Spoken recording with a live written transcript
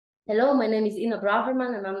Hello, my name is Inna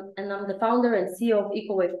Braverman, and I'm the founder and CEO of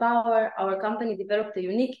EcoWave Power. Our company developed a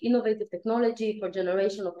unique, innovative technology for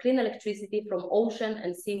generation of clean electricity from ocean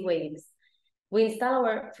and sea waves. We install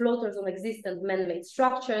our floaters on existing man-made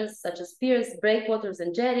structures, such as piers, breakwaters,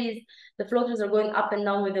 and jetties. The floaters are going up and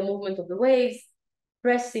down with the movement of the waves,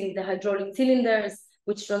 pressing the hydraulic cylinders,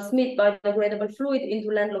 which transmit biodegradable fluid into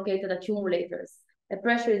land-located accumulators. A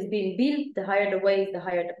pressure is being built. The higher the wave, the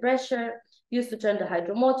higher the pressure, used to turn the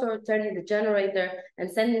hydromotor, turning the generator,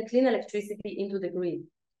 and sending clean electricity into the grid.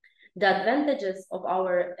 The advantages of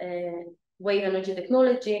our wave energy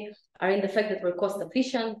technology are in the fact that we're cost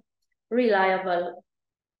efficient, reliable,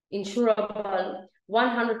 insurable,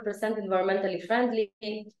 100% environmentally friendly,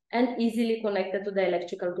 and easily connected to the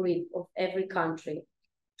electrical grid of every country.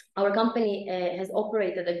 Our company has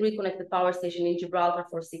operated a grid-connected power station in Gibraltar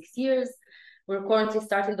for 6 years. We're currently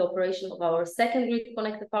starting the operation of our second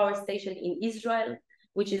grid-connected power station in Israel,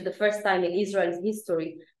 which is the first time in Israel's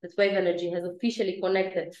history that wave energy has officially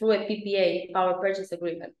connected through a PPA, power purchase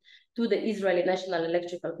agreement, to the Israeli national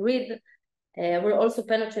electrical grid. We're also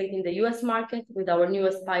penetrating the US market with our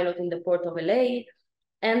newest pilot in the port of LA,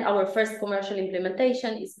 and our first commercial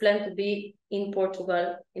implementation is planned to be in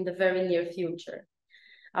Portugal in the very near future.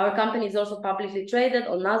 Our company is also publicly traded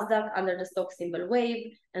on Nasdaq under the stock symbol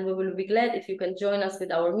WAVE, and we will be glad if you can join us with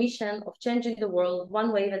our mission of changing the world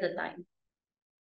one wave at a time.